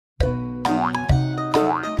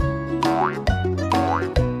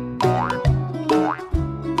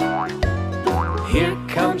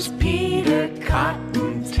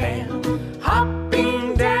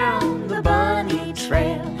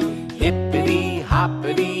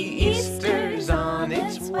Hoppity Easter's on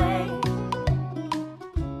its way.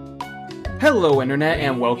 Hello Internet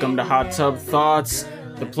and welcome to Hot Tub Thoughts,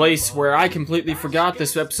 the place where I completely forgot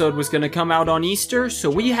this episode was going to come out on Easter,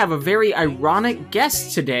 so we have a very ironic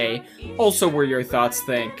guest today, also What Your Thoughts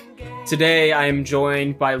Think. Today I am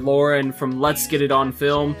joined by Lauren from Let's Get It On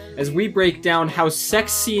Film as we break down how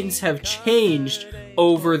sex scenes have changed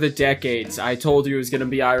over the decades. I told you it was going to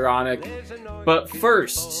be ironic, but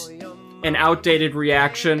first, an outdated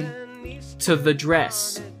reaction to The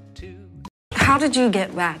Dress. How did you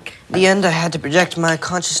get back? In the end, I had to project my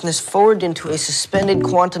consciousness forward into a suspended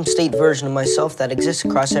quantum state version of myself that exists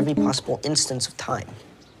across every possible instance of time.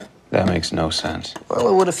 That makes no sense. Well,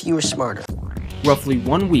 it would if you were smarter. Roughly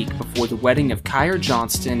 1 week before the wedding of Kyra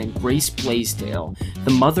Johnston and Grace Blaisdell,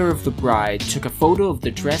 the mother of the bride took a photo of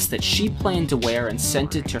the dress that she planned to wear and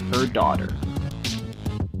sent it to her daughter.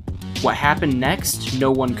 What happened next, no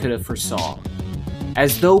one could have foresaw.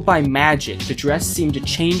 As though by magic, the dress seemed to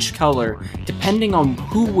change color depending on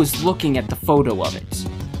who was looking at the photo of it.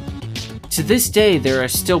 To this day, there are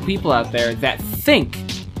still people out there that think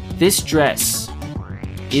this dress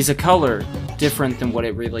is a color different than what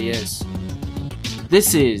it really is.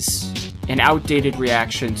 This is an outdated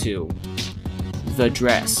reaction to The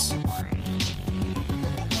Dress.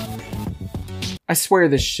 I swear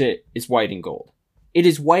this shit is white and gold. It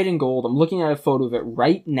is white and gold. I'm looking at a photo of it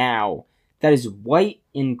right now. That is white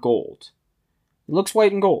and gold. It looks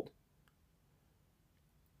white and gold.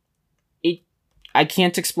 I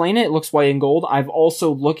can't explain it. It looks white and gold. I'm also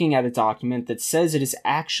looking at a document that says it is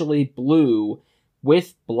actually blue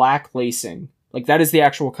with black lacing. Like, that is the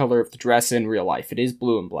actual color of the dress in real life. It is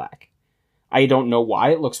blue and black. I don't know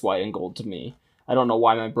why it looks white and gold to me. I don't know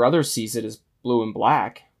why my brother sees it as blue and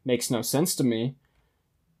black. Makes no sense to me.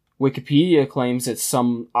 Wikipedia claims it's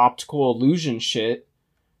some optical illusion shit.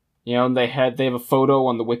 You know, they have a photo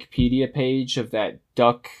on the Wikipedia page of that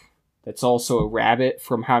duck that's also a rabbit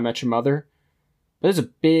from How I Met Your Mother. But there's a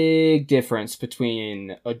big difference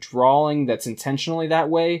between a drawing that's intentionally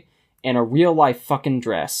that way and a real-life fucking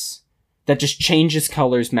dress that just changes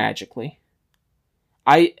colors magically.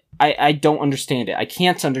 I don't understand it. I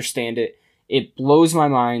can't understand it. It blows my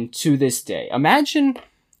mind to this day. Imagine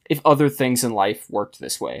if other things in life worked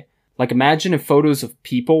this way. Like, imagine if photos of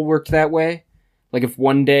people worked that way. Like, if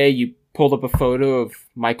one day you pulled up a photo of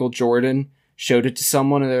Michael Jordan, showed it to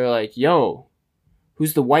someone, and they're like, yo,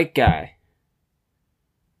 who's the white guy?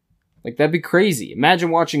 Like, that'd be crazy. Imagine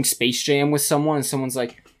watching Space Jam with someone, and someone's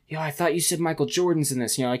like, yo, I thought you said Michael Jordan's in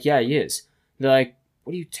this. And you're like, yeah, he is. They're like,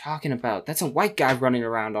 what are you talking about? That's a white guy running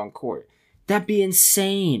around on court. That'd be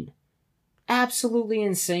insane. Absolutely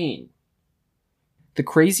insane. The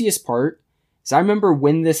craziest part is I remember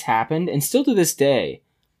when this happened, and still to this day,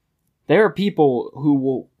 there are people who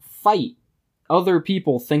will fight other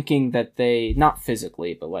people thinking that they, not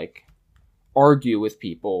physically, but like, argue with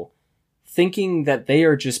people, thinking that they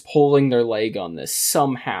are just pulling their leg on this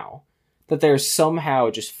somehow. That they're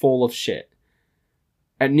somehow just full of shit.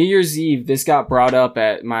 At New Year's Eve, this got brought up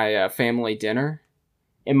at my family dinner,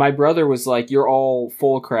 and my brother was like, you're all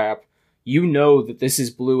full of crap. You know that this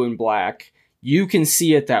is blue and black. You can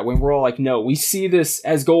see it that way. We're all like, no, we see this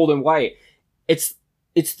as gold and white. It's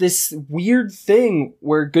this weird thing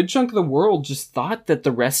where a good chunk of the world just thought that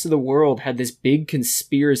the rest of the world had this big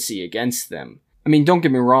conspiracy against them. I mean, don't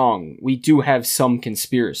get me wrong, we do have some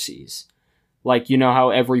conspiracies. Like, you know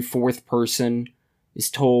how every fourth person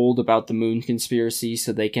is told about the moon conspiracy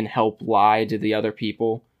so they can help lie to the other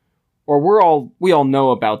people? Or we all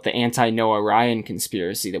know about the anti-Noah Ryan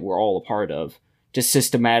conspiracy that we're all a part of, to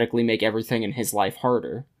systematically make everything in his life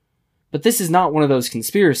harder. But this is not one of those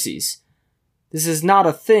conspiracies. This is not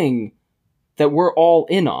a thing that we're all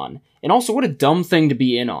in on. And also, what a dumb thing to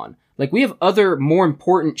be in on. Like, we have other, more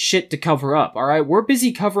important shit to cover up, alright? We're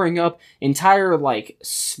busy covering up entire, like,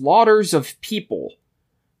 slaughters of people.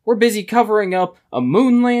 We're busy covering up a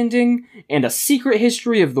moon landing and a secret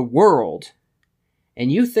history of the world.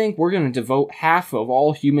 And you think we're gonna devote half of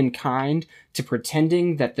all humankind to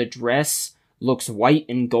pretending that the dress looks white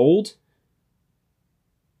and gold?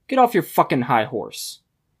 Get off your fucking high horse.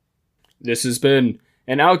 This has been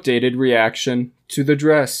an outdated reaction to The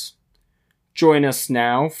Dress. Join us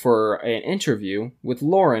now for an interview with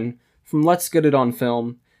Lauren from Let's Get It On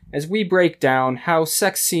Film as we break down how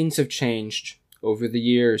sex scenes have changed over the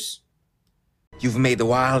years. You've made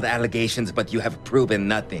wild allegations, but you have proven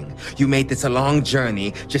nothing. You made this a long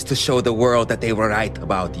journey just to show the world that they were right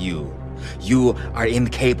about you. You are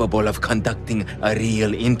incapable of conducting a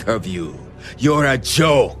real interview. You're a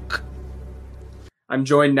joke. I'm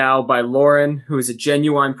joined now by Lauren, who is a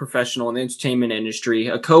genuine professional in the entertainment industry,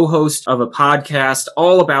 a co-host of a podcast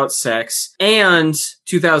all about sex, and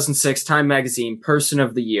 2006 Time Magazine Person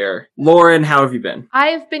of the Year. Lauren, how have you been?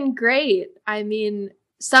 I've been great. I mean,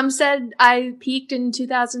 some said I peaked in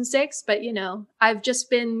 2006, but I've just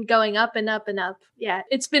been going up and up and up. Yeah,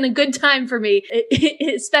 it's been a good time for me,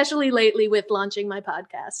 especially lately with launching my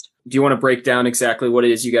podcast. Do you want to break down exactly what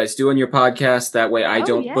it is you guys do on your podcast? That way I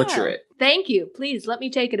don't butcher it. Thank you. Please let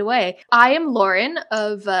me take it away. I am Lauren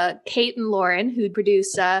of Kate and Lauren, who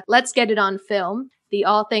produce Let's Get It on Film, the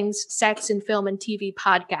all things sex in film and TV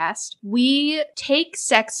podcast. We take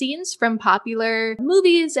sex scenes from popular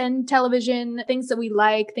movies and television, things that we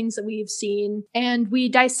like, things that we've seen, and we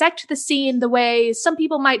dissect the scene the way some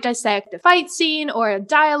people might dissect a fight scene or a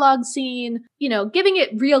dialogue scene, giving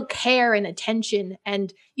it real care and attention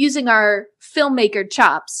and using our filmmaker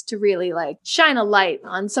chops to really shine a light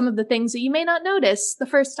on some of the things that you may not notice the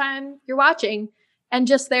first time you're watching and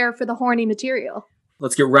just there for the horny material.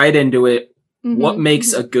 Let's get right into it. What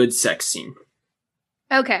makes a good sex scene?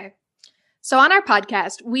 Okay. So on our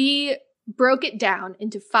podcast, we broke it down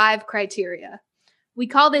into 5 criteria. We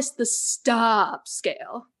call this the STOP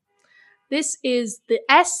scale. This is the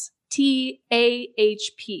STAHP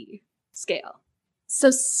scale.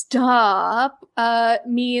 So STOP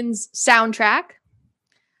means soundtrack,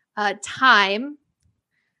 time,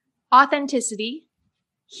 authenticity,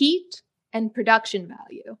 heat, and production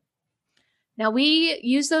value. Now, we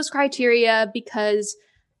use those criteria because,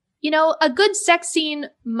 a good sex scene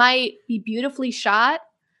might be beautifully shot.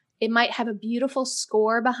 It might have a beautiful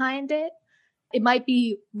score behind it. It might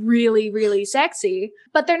be really, really sexy,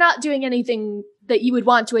 but they're not doing anything that you would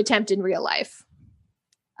want to attempt in real life.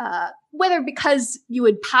 Whether because you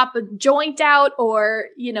would pop a joint out or,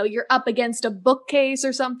 you're up against a bookcase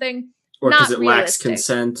or something. Or because it lacks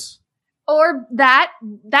consent. Or that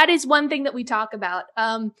is one thing that we talk about.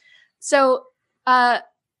 So,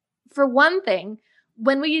 for one thing,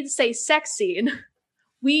 when we say sex scene,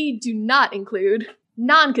 we do not include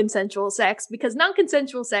non-consensual sex because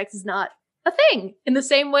non-consensual sex is not a thing. In the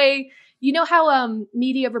same way, how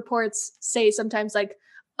media reports say sometimes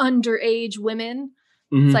underage women?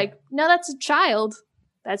 Mm-hmm. It's no, that's a child.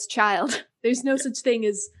 That's child. There's no such thing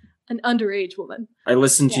as an underage woman. I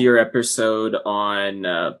listened to your episode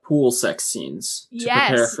on pool sex scenes to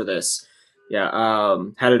prepare for this. Yeah,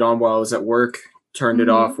 had it on while I was at work, turned it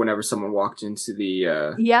off whenever someone walked into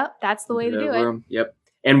the Yep, that's the way to do room. Yep.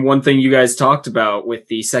 And one thing you guys talked about with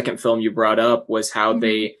the second film you brought up was how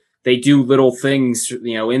they do little things,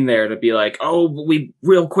 in there to be like, oh, we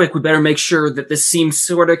better make sure that this seems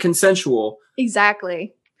sort of consensual.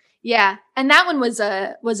 Exactly. Yeah. And that one was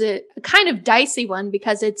a kind of dicey one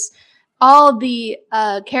because it's all the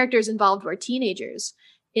characters involved were teenagers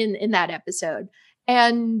in that episode.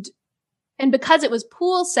 And because it was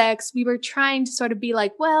pool sex, we were trying to sort of be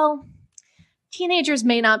like, well, teenagers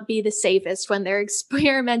may not be the safest when they're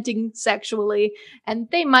experimenting sexually, and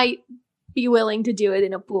they might be willing to do it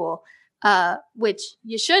in a pool, which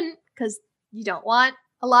you shouldn't because you don't want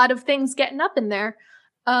a lot of things getting up in there.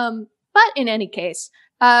 But in any case,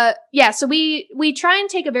 so we try and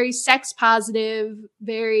take a very sex positive,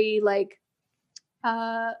 very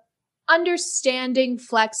understanding,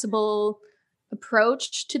 flexible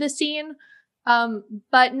approach to the scene.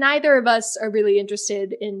 But neither of us are really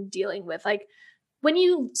interested in dealing with when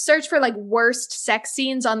you search for worst sex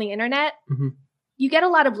scenes on the internet, you get a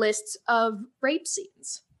lot of lists of rape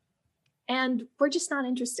scenes. And we're just not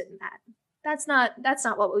interested in that. That's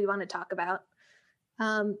not what we want to talk about.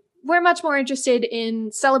 We're much more interested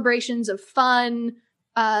in celebrations of fun,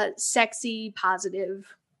 sexy,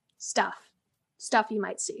 positive stuff you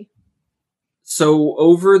might see. So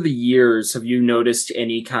over the years, have you noticed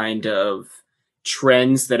any kind of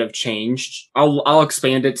trends that have changed? I'll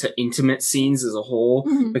expand it to intimate scenes as a whole,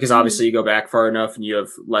 because obviously you go back far enough and you have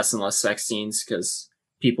less and less sex scenes because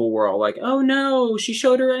people were all like, oh no, she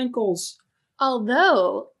showed her ankles.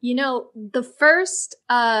 Although, the first,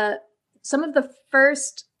 some of the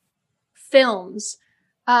first films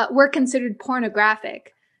were considered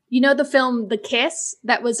pornographic. The film The Kiss,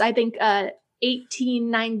 that was, I think,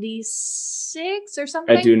 1896 or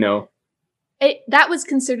something? I do know. That was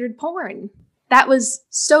considered porn. That was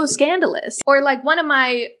so scandalous. Or one of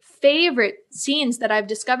my favorite scenes that I've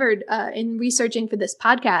discovered in researching for this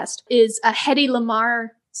podcast is a Hedy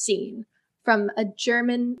Lamarr scene from a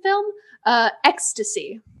German film.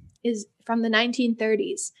 Ecstasy is from the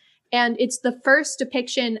 1930s. And it's the first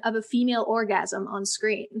depiction of a female orgasm on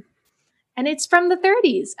screen. And it's from the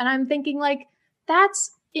 30s. And I'm thinking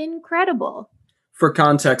that's incredible. For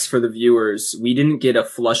context for the viewers, we didn't get a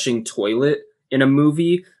flushing toilet in a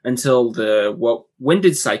movie until when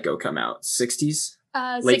did Psycho come out? 60s?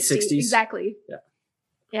 Late 60s? Exactly. Yeah.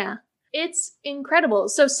 Yeah. It's incredible.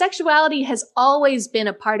 So sexuality has always been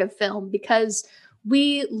a part of film because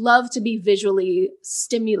we love to be visually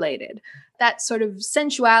stimulated. That sort of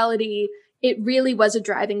sensuality, it really was a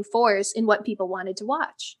driving force in what people wanted to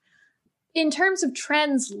watch. In terms of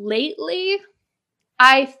trends lately,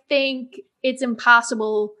 I think it's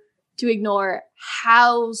impossible to ignore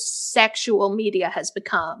how sexual media has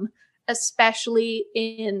become, especially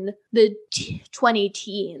in the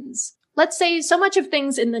 20-teens. Let's say so much of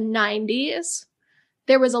things in the 90s,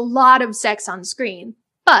 there was a lot of sex on screen,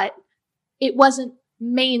 but it wasn't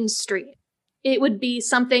mainstream. It would be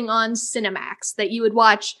something on Cinemax that you would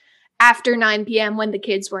watch after 9 p.m. when the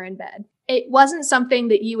kids were in bed. It wasn't something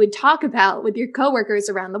that you would talk about with your coworkers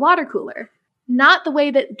around the water cooler. Not the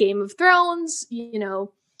way that Game of Thrones,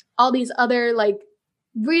 all these other like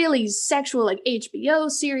really sexual like HBO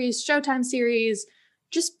series, Showtime series,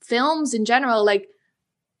 just films in general. Like,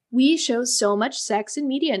 we show so much sex in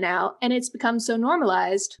media now, and it's become so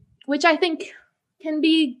normalized, which I think can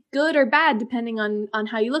be good or bad depending on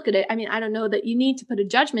how you look at it. I mean, I don't know that you need to put a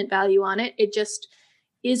judgment value on it. It just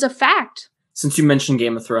is a fact. Since you mentioned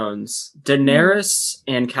Game of Thrones, Daenerys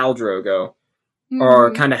and Khal Drogo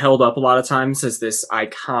are kind of held up a lot of times as this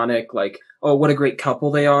iconic, like, oh, what a great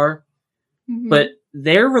couple they are. Mm-hmm. But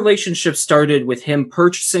their relationship started with him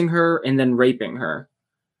purchasing her and then raping her.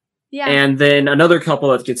 Yeah. And then another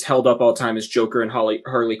couple that gets held up all the time is Joker and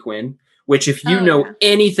Harley Quinn, which if you know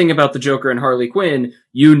anything about the Joker and Harley Quinn,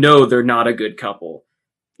 you know they're not a good couple.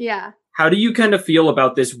 Yeah. How do you kind of feel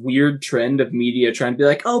about this weird trend of media trying to be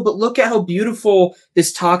like, oh, but look at how beautiful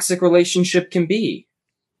this toxic relationship can be?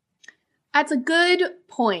 That's a good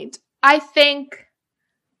point. I think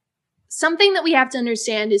something that we have to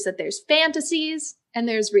understand is that there's fantasies and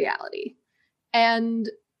there's reality. And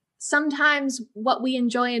sometimes what we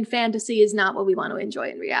enjoy in fantasy is not what we want to enjoy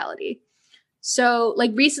in reality. So,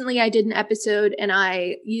 like, recently I did an episode and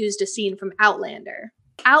I used a scene from Outlander.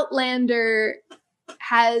 Outlander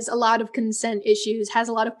has a lot of consent issues, has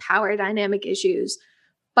a lot of power dynamic issues,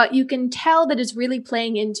 but you can tell that it's really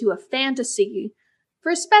playing into a fantasy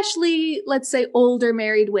for especially, let's say, older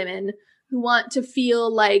married women who want to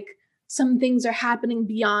feel like some things are happening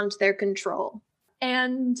beyond their control.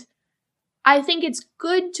 And I think it's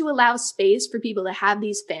good to allow space for people to have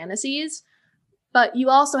these fantasies, but you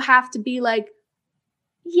also have to be like,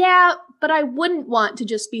 yeah, but I wouldn't want to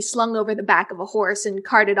just be slung over the back of a horse and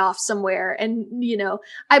carted off somewhere. And,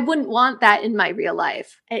 I wouldn't want that in my real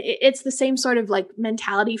life. It's the same sort of like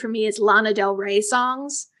mentality for me as Lana Del Rey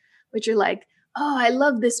songs, which are like, oh, I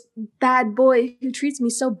love this bad boy who treats me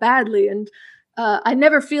so badly. And I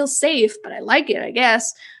never feel safe, but I like it, I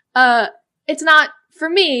guess. It's not for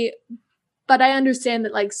me, but I understand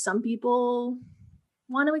that like some people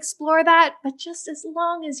want to explore that, but just as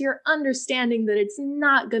long as you're understanding that it's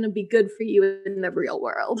not going to be good for you in the real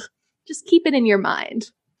world, just keep it in your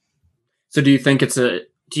mind. So do you think I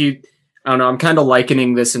don't know, I'm kind of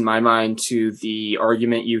likening this in my mind to the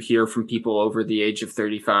argument you hear from people over the age of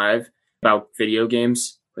 35 about video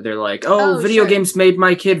games, where they're like, video games made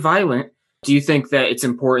my kid violent. Do you think that it's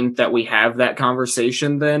important that we have that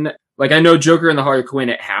conversation then? Like, I know Joker and the Harley Quinn,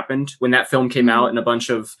 it happened when that film came out and a bunch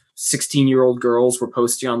of 16-year-old girls were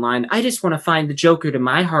posting online, I just want to find the Joker to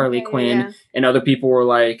my Harley Quinn. Yeah. And other people were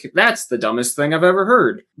like, that's the dumbest thing I've ever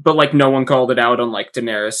heard. But like, no one called it out on like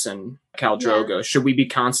Daenerys and Khal Drogo. Yeah. Should we be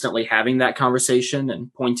constantly having that conversation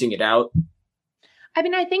and pointing it out? I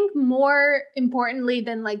mean, I think more importantly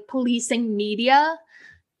than like policing media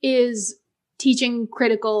is teaching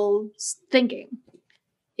critical thinking,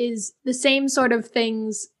 is the same sort of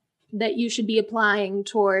things that you should be applying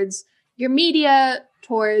towards your media,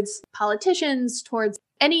 towards politicians, towards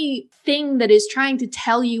anything that is trying to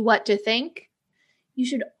tell you what to think. You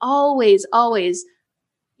should always, always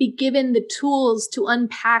be given the tools to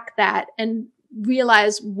unpack that and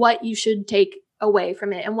realize what you should take away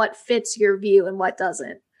from it and what fits your view and what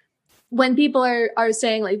doesn't. When people are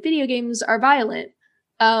saying like video games are violent,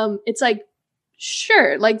 it's like,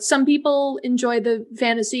 sure, like some people enjoy the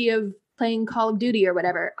fantasy of playing Call of Duty or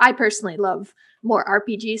whatever. I personally love more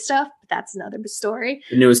RPG stuff, but that's another story.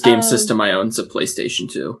 The newest game system I own is a PlayStation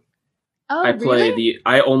 2. Oh, I play really?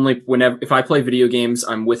 if I play video games,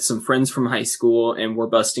 I'm with some friends from high school and we're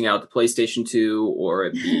busting out the PlayStation 2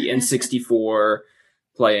 or the N64,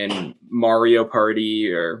 playing Mario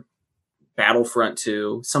Party or Battlefront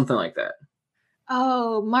 2, something like that.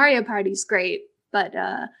 Oh, Mario Party's great, but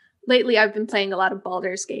lately I've been playing a lot of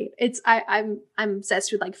Baldur's Gate. I'm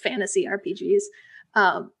obsessed with like fantasy RPGs.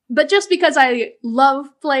 But just because I love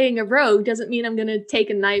playing a rogue doesn't mean I'm going to take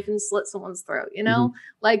a knife and slit someone's throat, you know? Mm-hmm.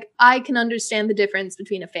 Like, I can understand the difference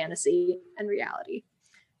between a fantasy and reality.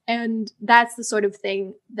 And that's the sort of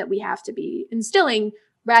thing that we have to be instilling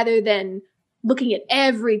rather than looking at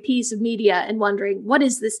every piece of media and wondering, what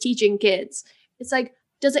is this teaching kids? It's like,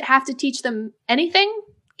 does it have to teach them anything?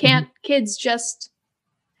 Can't kids just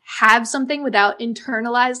have something without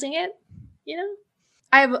internalizing it? You know?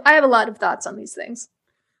 I have a lot of thoughts on these things.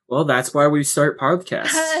 Well, that's why we start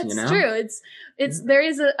podcasts. That's you know? true. There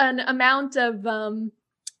is an amount of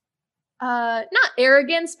not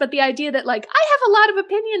arrogance, but the idea that like I have a lot of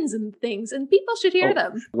opinions and things, and people should hear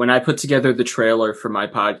them. When I put together the trailer for my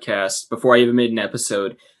podcast, before I even made an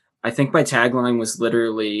episode, I think my tagline was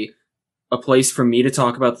literally a place for me to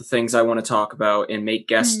talk about the things I want to talk about and make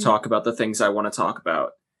guests talk about the things I want to talk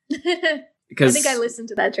about. Because I think I listened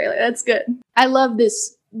to that trailer. That's good. I love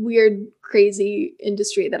this weird, crazy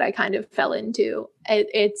industry that I kind of fell into.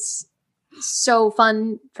 It's so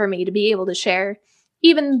fun for me to be able to share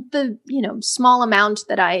even the, small amount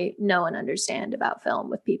that I know and understand about film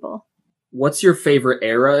with people. What's your favorite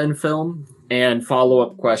era in film? And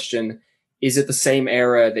follow-up question, is it the same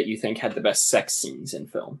era that you think had the best sex scenes in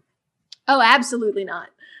film? Oh, absolutely not.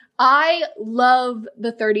 I love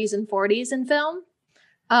the 30s and 40s in film.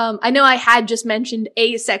 I know I had just mentioned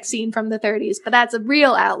a sex scene from the 30s, but that's a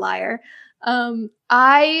real outlier. I'm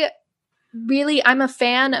a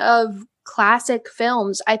fan of classic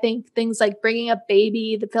films. I think things like Bringing Up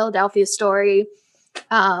Baby, The Philadelphia Story,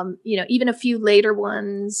 even a few later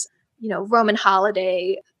ones, Roman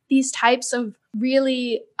Holiday, these types of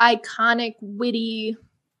really iconic, witty,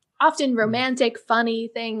 often romantic, funny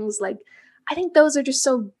things. Like, I think those are just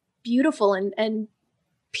so beautiful and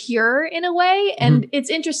pure in a way. And it's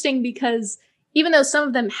interesting because even though some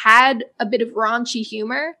of them had a bit of raunchy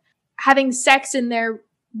humor, having sex in there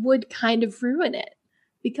would kind of ruin it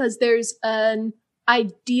because there's an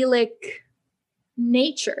idyllic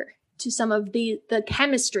nature to some of the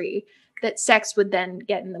chemistry that sex would then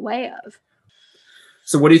get in the way of.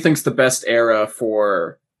 So what do you think's the best era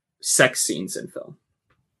for sex scenes in film?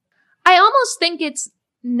 I almost think it's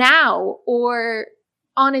now or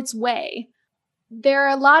on its way. There are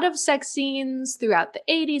a lot of sex scenes throughout the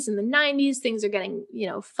 80s and the 90s. Things are getting,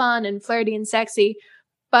 fun and flirty and sexy,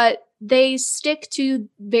 but they stick to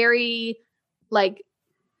very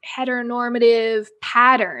heteronormative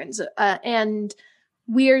patterns. And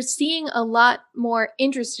we're seeing a lot more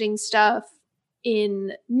interesting stuff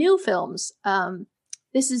in new films.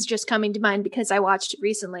 This is just coming to mind because I watched it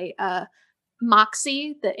recently.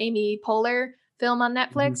 Moxie, the Amy Poehler film on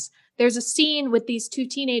Netflix. There's a scene with these two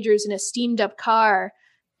teenagers in a steamed up car,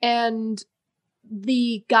 and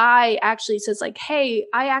the guy actually says hey,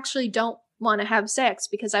 I actually don't want to have sex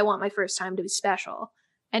because I want my first time to be special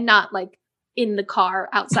and not in the car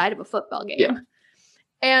outside of a football game. Yeah.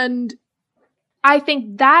 And I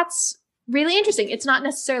think that's really interesting. It's not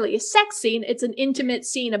necessarily a sex scene. It's an intimate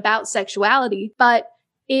scene about sexuality, but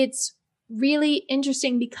it's really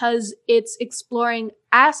interesting because it's exploring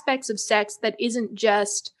aspects of sex that isn't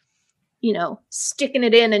just, sticking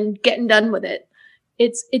it in and getting done with it.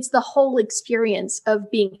 It's the whole experience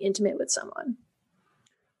of being intimate with someone.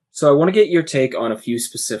 So I want to get your take on a few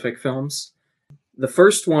specific films. The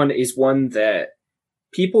first one is one that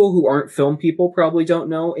people who aren't film people probably don't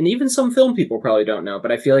know, and even some film people probably don't know,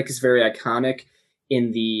 but I feel like it's very iconic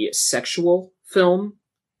in the sexual film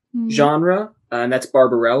genre, and that's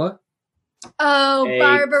Barbarella. Oh,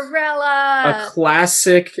 Barbarella! A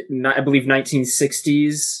classic, I believe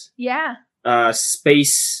 1960s. Yeah.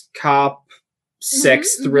 Space cop,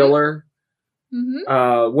 sex thriller.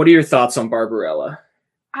 What are your thoughts on Barbarella?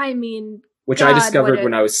 I mean, which I discovered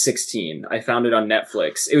when I was 16. I found it on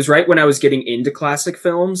Netflix. It was right when I was getting into classic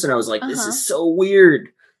films, and I was like, this is so weird.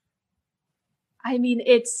 I mean,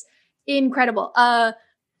 it's incredible.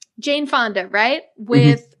 Jane Fonda, right?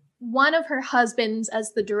 With one of her husbands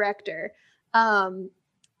as the director.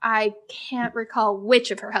 I can't recall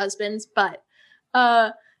which of her husbands, but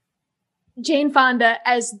Jane Fonda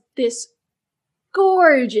as this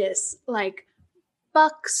gorgeous,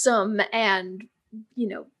 buxom and,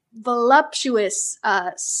 voluptuous,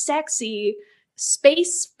 sexy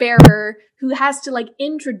spacefarer who has to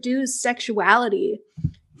introduce sexuality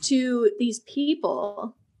to these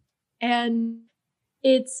people. And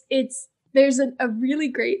there's a really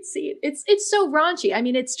great scene. It's so raunchy. I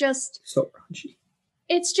mean, it's just so raunchy.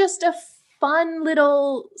 It's just a fun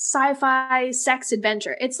little sci-fi sex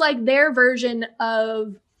adventure. It's like their version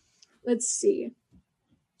of, let's see,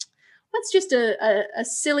 what's just a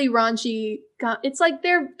silly raunchy. It's like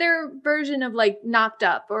their version of like Knocked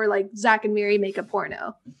Up or like Zack and Miri Make a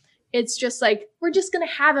Porno. It's just like, we're just gonna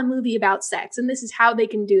have a movie about sex, and this is how they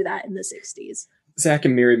can do that in the 60s. Zack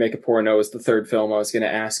and Miri Make a Porno is the third film I was going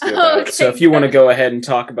to ask you about. Okay, so if you want to go ahead and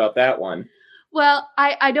talk about that one. Well,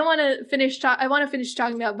 I don't want to finish. I want to finish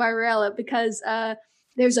talking about Barbarella because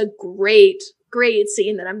there's a great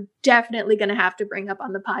scene that I'm definitely going to have to bring up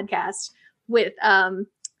on the podcast with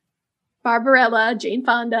Barbarella, Jane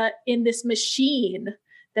Fonda, in this machine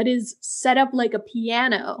that is set up like a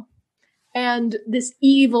piano, and this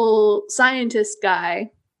evil scientist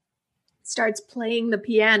guy starts playing the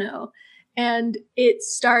piano. And it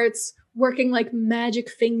starts working like magic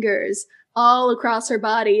fingers all across her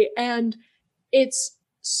body. And it's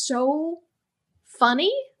so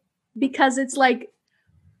funny because it's like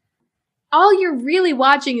all you're really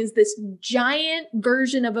watching is this giant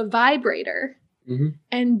version of a vibrator. Mm-hmm.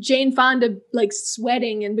 And Jane Fonda like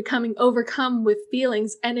sweating and becoming overcome with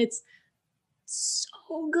feelings. And it's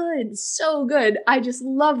so good. So good. I just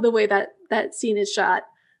love the way that scene is shot.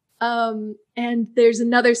 And there's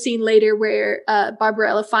another scene later where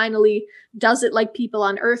Barbarella finally does it like people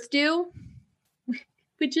on Earth do,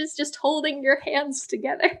 which is just holding your hands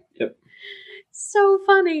together. Yep. So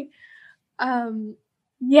funny. I'll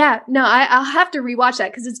have to rewatch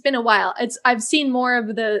that because it's been a while. I've seen more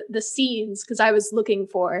of the scenes because I was looking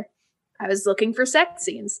for sex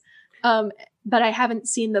scenes, but I haven't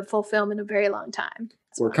seen the full film in a very long time.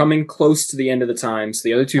 We're coming close to the end of the time. So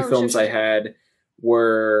the other two films I had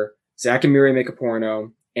were Zack and Miri Make a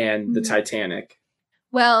Porno and The Titanic.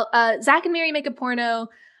 Well, Zack and Miri Make a Porno.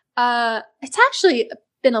 It's actually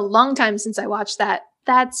been a long time since I watched that.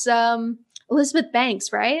 That's Elizabeth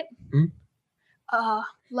Banks, right? Mm-hmm.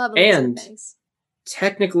 Love Elizabeth Banks.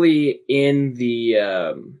 Technically, in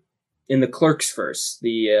the Clerks verse,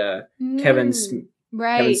 the Kevin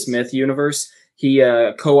Smith universe, he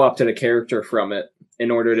co-opted a character from it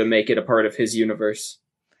in order to make it a part of his universe.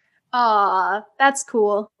 Aw, that's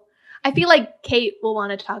cool. I feel like Kate will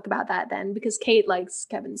want to talk about that then because Kate likes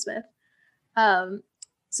Kevin Smith. So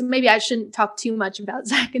maybe I shouldn't talk too much about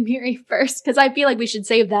Zack and Miri first because I feel like we should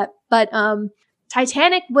save that. But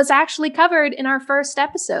Titanic was actually covered in our first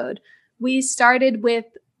episode. We started with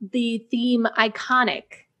the theme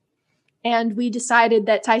iconic, and we decided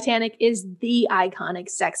that Titanic is the iconic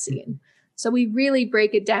sex scene. So we really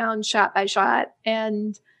break it down shot by shot,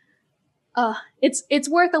 and it's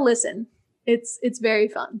worth a listen. It's very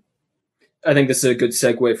fun. I think this is a good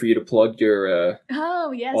segue for you to plug your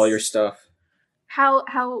all your stuff.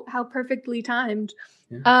 How perfectly timed.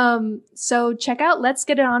 Yeah. So check out Let's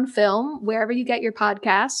Get It On Film wherever you get your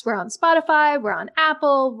podcasts. We're on Spotify, we're on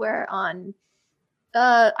Apple, we're on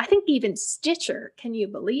I think even Stitcher, can you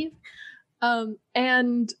believe?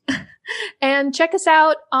 And check us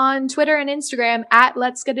out on Twitter and Instagram at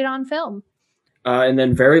Let's Get It On Film. And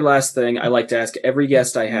then very last thing, I like to ask every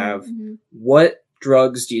guest I have, what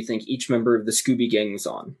drugs do you think each member of the Scooby Gang was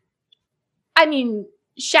on? I mean,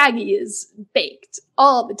 Shaggy is baked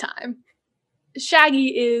all the time.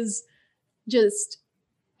 Shaggy is just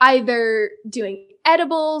either doing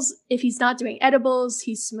edibles. If he's not doing edibles,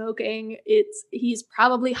 he's smoking. He's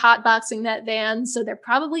probably hotboxing that van, so they're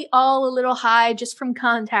probably all a little high just from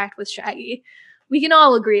contact with Shaggy. We can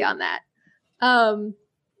all agree on that. I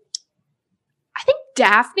think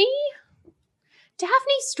Daphne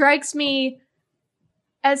strikes me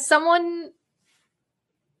as someone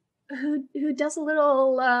who does a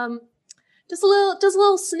little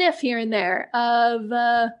sniff here and there of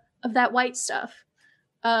that white stuff.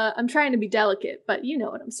 I'm trying to be delicate, but you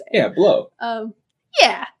know what I'm saying. Yeah, blow.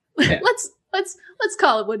 Yeah. Let's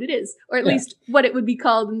call it what it is, or at least what it would be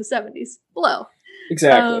called in the 70s. Blow.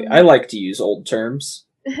 Exactly. I like to use old terms.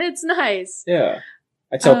 It's nice. Yeah.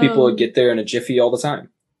 I tell people to get there in a jiffy all the time.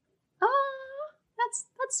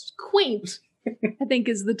 That's quaint, I think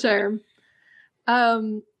is the term.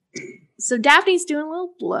 So Daphne's doing a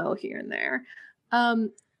little blow here and there.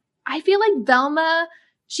 I feel like Velma,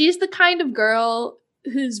 she's the kind of girl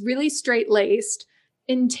who's really straight-laced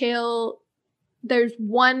until there's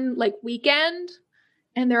one like weekend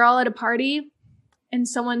and they're all at a party and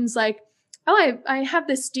someone's like, oh, I have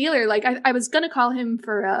this dealer. Like I was going to call him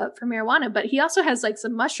for marijuana, but he also has like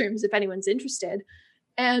some mushrooms if anyone's interested.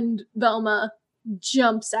 And Velma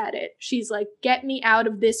jumps at it. She's like, get me out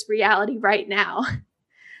of this reality right now.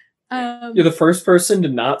 You're the first person to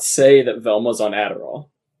not say that Velma's on Adderall.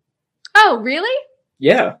 Oh, really?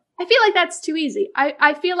 Yeah. I feel like that's too easy.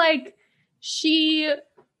 I feel like she's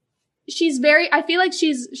very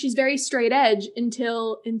straight edge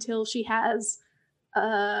until she has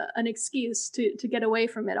an excuse to get away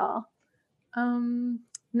from it all. And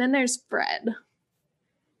then there's Fred.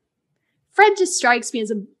 Fred just strikes me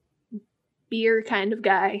as a beer kind of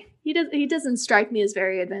guy. He doesn't strike me as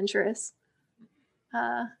very adventurous.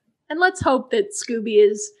 And let's hope that Scooby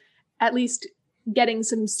is at least getting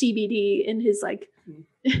some CBD in his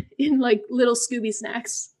in little Scooby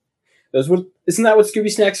snacks. Isn't that what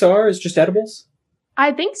Scooby snacks are? Is just edibles?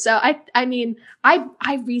 I think so. I mean,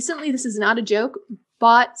 I recently, this is not a joke,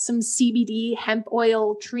 bought some CBD hemp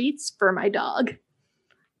oil treats for my dog.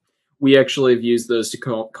 We actually have used those to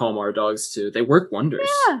calm our dogs too. They work wonders.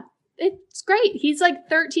 Yeah, it's great. He's like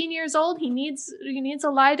 13 years old. He needs a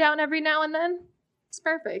lie down every now and then. It's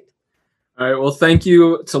perfect. All right. Well, thank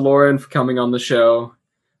you to Lauren for coming on the show.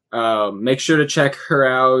 Make sure to check her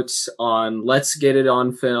out on Let's Get It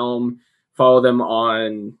on Film. Follow them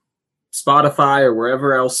on Spotify or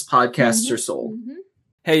wherever else podcasts are sold. Mm-hmm.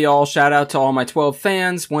 Hey y'all, shout out to all my 12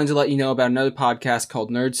 fans. Wanted to let you know about another podcast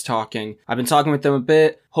called Nerds Talking. I've been talking with them a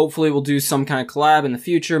bit. Hopefully we'll do some kind of collab in the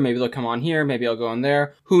future. Maybe they'll come on here. Maybe I'll go on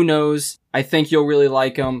there. Who knows? I think you'll really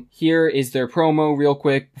like them. Here is their promo real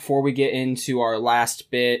quick before we get into our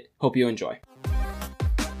last bit. Hope you enjoy.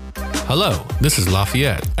 Hello, this is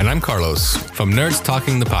Lafayette. And I'm Carlos from Nerds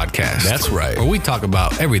Talking the Podcast. That's right. Where we talk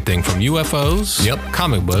about everything from UFOs,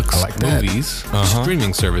 comic books, movies,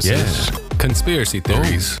 streaming services, conspiracy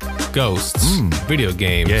theories, ghosts, video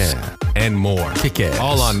games, and more. Kick-ass.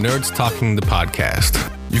 All on Nerds Talking the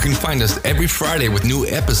Podcast. You can find us every Friday with new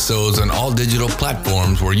episodes on all digital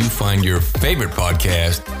platforms where you find your favorite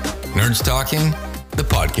podcast, Nerds Talking the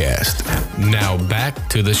Podcast. Now back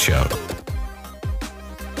to the show.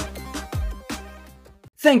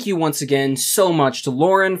 Thank you once again so much to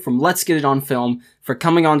Lauren from Let's Get It on Film for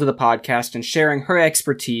coming onto the podcast and sharing her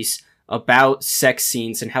expertise about sex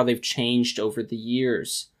scenes and how they've changed over the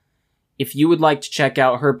years. If you would like to check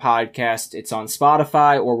out her podcast, it's on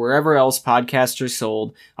Spotify or wherever else podcasts are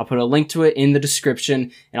sold. I'll put a link to it in the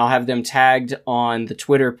description, and I'll have them tagged on the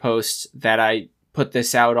Twitter post that I put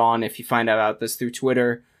this out on. If you find out about this through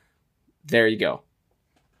Twitter, there you go.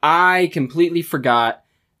 I completely forgot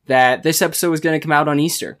that this episode was going to come out on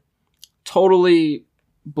Easter. Totally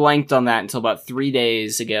blanked on that until about 3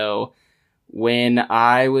 days ago when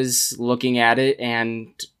I was looking at it and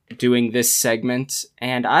doing this segment,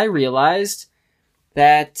 and I realized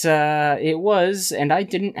that it was, and I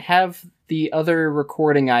didn't have the other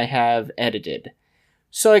recording I have edited.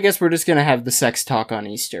 So I guess we're just going to have the sex talk on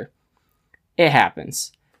Easter. It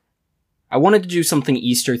happens. I wanted to do something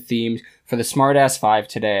Easter themed for the Smartass 5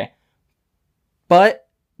 today, but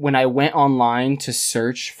when I went online to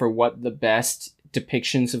search for what the best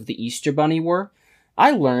depictions of the Easter Bunny were, I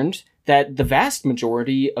learned that the vast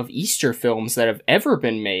majority of Easter films that have ever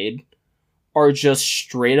been made are just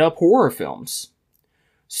straight up horror films.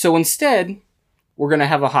 So instead, we're going to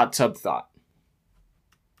have a hot tub thought.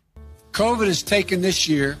 COVID has taken this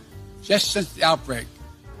year, just since the outbreak,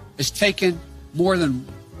 has taken more than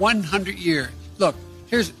 100 years. Look,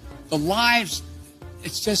 here's the lives,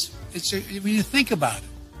 when you think about it.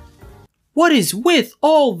 What is with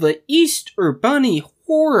all the Easter Bunny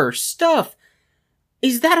horror stuff?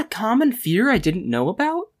 Is that a common fear I didn't know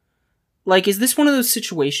about? Like, is this one of those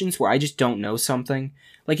situations where I just don't know something?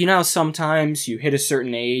 Like, you know how sometimes you hit a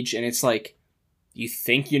certain age and it's like, you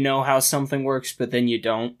think you know how something works, but then you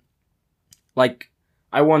don't? Like,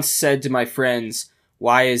 I once said to my friends,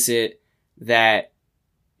 why is it that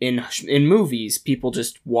in movies, people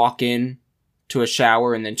just walk in to a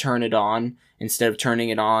shower and then turn it on, instead of turning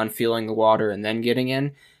it on, feeling the water, and then getting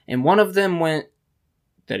in? And one of them went,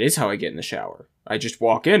 that is how I get in the shower. I just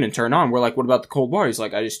walk in and turn on. We're like, what about the cold water? He's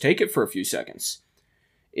like, I just take it for a few seconds.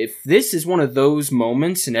 If this is one of those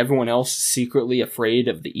moments and everyone else is secretly afraid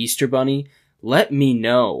of the Easter Bunny, let me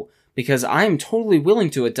know, because I am totally willing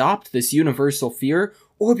to adopt this universal fear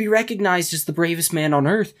or be recognized as the bravest man on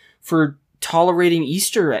earth for tolerating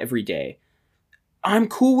Easter every day. I'm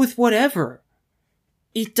cool with whatever.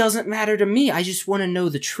 It doesn't matter to me. I just want to know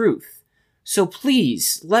the truth. So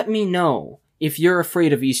please, let me know if you're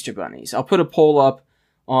afraid of Easter bunnies. I'll put a poll up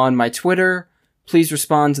on my Twitter. Please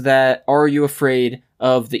respond to that. Are you afraid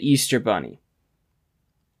of the Easter bunny?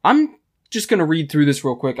 I'm just going to read through this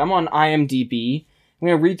real quick. I'm on IMDb. I'm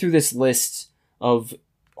going to read through this list of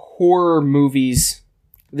horror movies.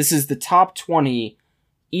 This is the top 20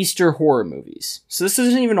 Easter horror movies. So this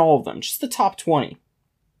isn't even all of them, just the top 20.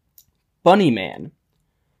 Bunny Man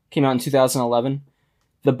came out in 2011.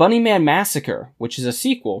 The Bunny Man Massacre, which is a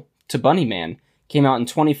sequel to Bunny Man, came out in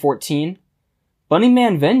 2014. Bunny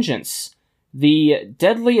Man Vengeance, the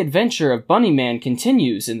deadly adventure of Bunny Man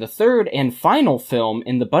continues in the third and final film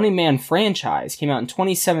in the Bunny Man franchise, came out in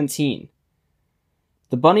 2017.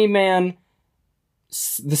 The Bunny Man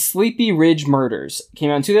The Sleepy Ridge Murders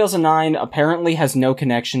came out in 2009, apparently has no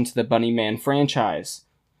connection to the Bunnyman franchise.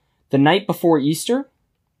 The Night Before Easter,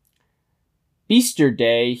 Beaster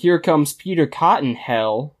Day, Here Comes Peter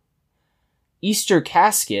Cottontail, Easter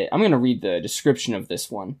Casket. I'm going to read the description of this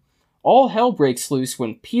one. All hell breaks loose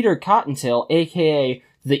when Peter Cottontail, aka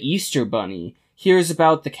the Easter Bunny, hears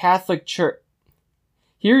that the Catholic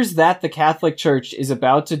Church is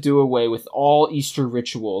about to do away with all Easter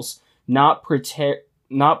rituals not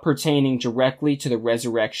pertaining directly to the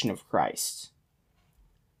resurrection of Christ.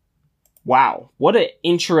 Wow, what an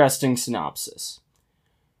interesting synopsis.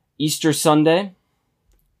 Easter Sunday,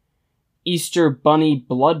 Easter Bunny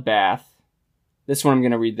Bloodbath. This one I'm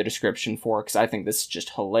going to read the description for because I think this is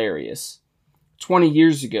just hilarious. 20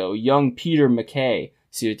 years ago, young Peter MacKay,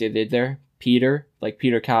 see what they did there? Peter, like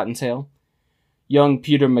Peter Cottontail. Young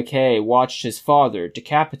Peter MacKay watched his father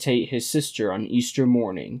decapitate his sister on Easter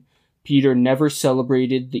morning. Peter never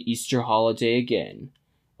celebrated the Easter holiday again.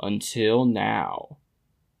 Until now.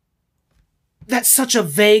 That's such a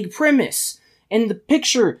vague premise. And the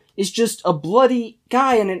picture is just a bloody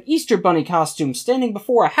guy in an Easter bunny costume standing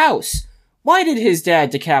before a house. Why did his dad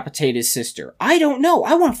decapitate his sister? I don't know.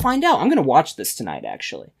 I want to find out. I'm going to watch this tonight,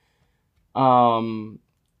 actually.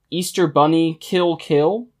 Easter Bunny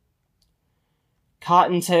Kill.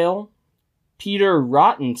 Cottontail. Peter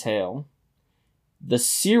Rottentail. The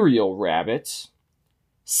Serial Rabbit.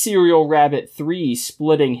 Serial Rabbit 3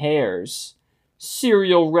 Splitting Hairs.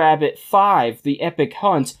 Serial Rabbit 5 The Epic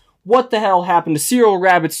Hunt. What the hell happened to Serial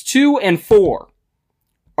Rabbits 2 and 4?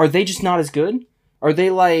 Are they just not as good? Are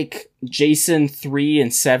they like Jason 3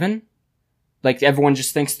 and 7? Like everyone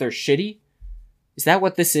just thinks they're shitty? Is that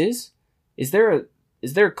what this is? Is there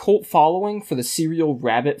a cult following for the Serial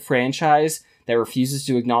Rabbit franchise that refuses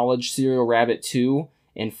to acknowledge Serial Rabbit 2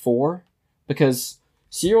 and 4? Because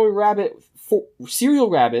Serial Rabbit,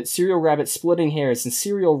 Serial Rabbit Splitting Hairs, and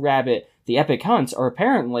Serial Rabbit The Epic Hunt are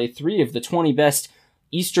apparently 3 of the 20 best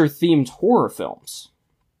Easter-themed horror films.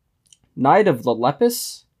 Night of the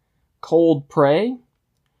Lepus, Cold Prey,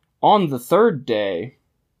 On the Third Day,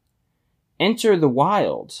 Enter the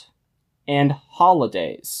Wild, and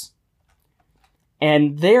Holidays.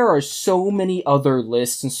 And there are so many other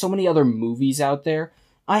lists and so many other movies out there.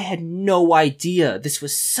 I had no idea this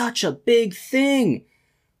was such a big thing.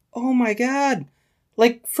 Oh my god.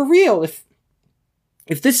 Like, for real, if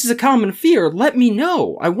this is a common fear, let me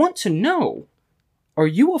know. I want to know. Are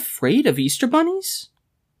you afraid of Easter bunnies?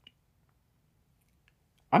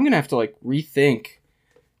 I'm gonna have to, rethink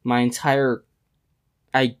my entire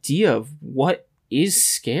idea of what is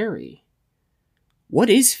scary. What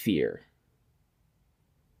is fear?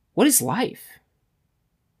 What is life?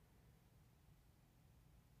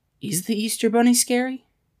 Is the Easter Bunny scary?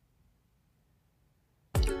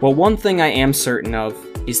 Well, one thing I am certain of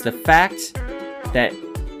is the fact that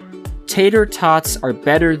tater tots are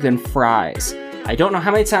better than fries. I don't know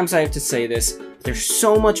how many times I have to say this, but they're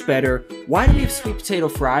so much better. Why do we have sweet potato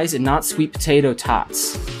fries and not sweet potato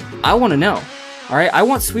tots? I want to know. Alright, I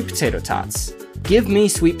want sweet potato tots. Give me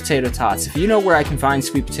sweet potato tots. If you know where I can find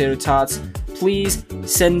sweet potato tots, please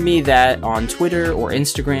send me that on Twitter or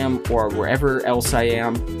Instagram or wherever else I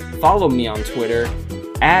am. Follow me on Twitter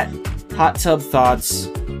at Hot Tub Thoughts.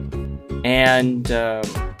 And,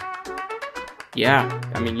 yeah,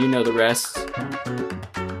 I mean, you know the rest.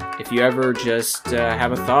 If you ever just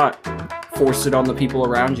have a thought, force it on the people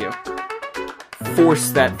around you.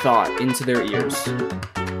 Force that thought into their ears.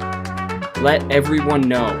 Let everyone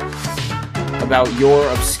know about your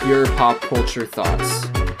obscure pop culture thoughts.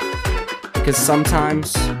 Because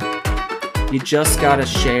sometimes, you just gotta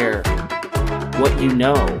share what you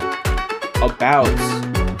know about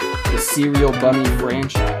the Serial Bunny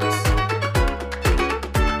franchise.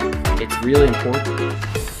 It's really important.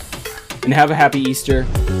 And have a happy Easter.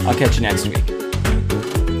 I'll catch you next week.